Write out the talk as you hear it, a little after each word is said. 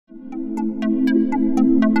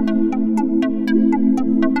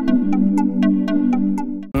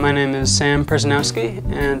My name is Sam Perzanowski,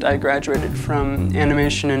 and I graduated from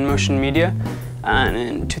Animation and Motion Media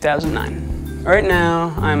in 2009. Right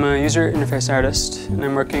now, I'm a user interface artist, and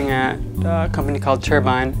I'm working at a company called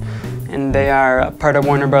Turbine, and they are part of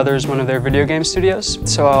Warner Brothers, one of their video game studios.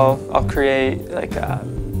 So I'll create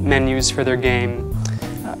menus for their game,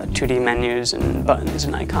 2D menus and buttons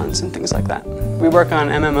and icons and things like that. We work on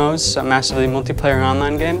MMOs, so massively multiplayer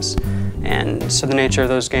online games, and so the nature of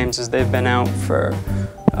those games is they've been out for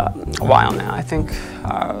a while now. I think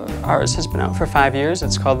ours has been out for 5 years.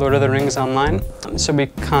 It's called Lord of the Rings Online. So we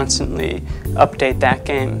constantly update that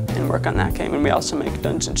game and work on that game, and we also make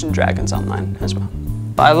Dungeons and Dragons Online as well.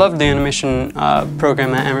 I loved the animation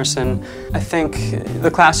program at Emerson. I think the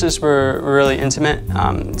classes were really intimate,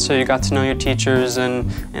 so you got to know your teachers, and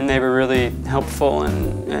they were really helpful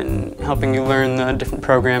in helping you learn the different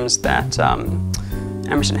programs that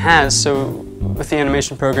Emerson has. So with the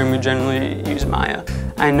animation program, we generally use Maya.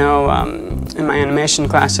 I know in my animation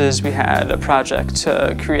classes we had a project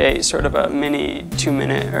to create sort of a mini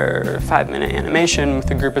 2-minute or 5-minute animation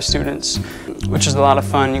with a group of students, which is a lot of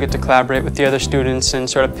fun. You get to collaborate with the other students and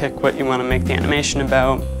sort of pick what you want to make the animation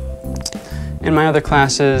about. In my other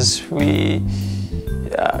classes, we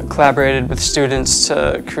collaborated with students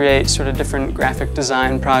to create sort of different graphic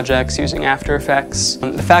design projects using After Effects.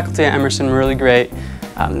 The faculty at Emerson were really great.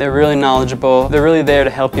 They're really knowledgeable. They're really there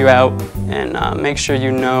to help you out and make sure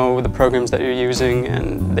you know the programs that you're using,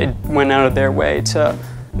 and they went out of their way to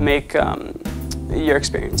make your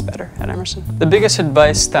experience better at Emerson. The biggest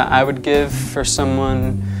advice that I would give for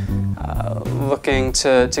someone looking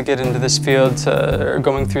to get into this field or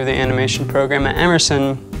going through the animation program at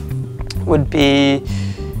Emerson would be,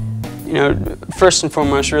 first and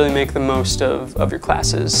foremost, really make the most of your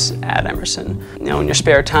classes at Emerson. In your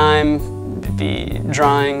spare time, be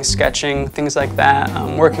drawing, sketching, things like that,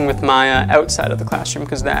 working with Maya outside of the classroom,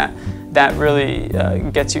 because that really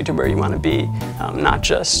gets you to where you want to be, not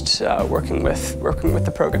just working with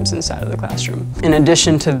the programs inside of the classroom. In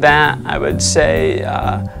addition to that, I would say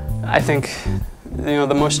I think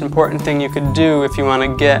the most important thing you could do if you want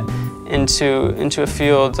to get into a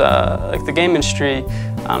field like the game industry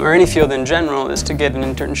or any field in general is to get an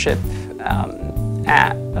internship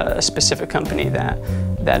at a specific company that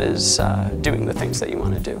is doing the things that you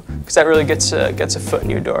want to do, because that really gets a foot in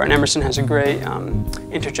your door, and Emerson has a great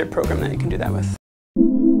internship program that you can do that with.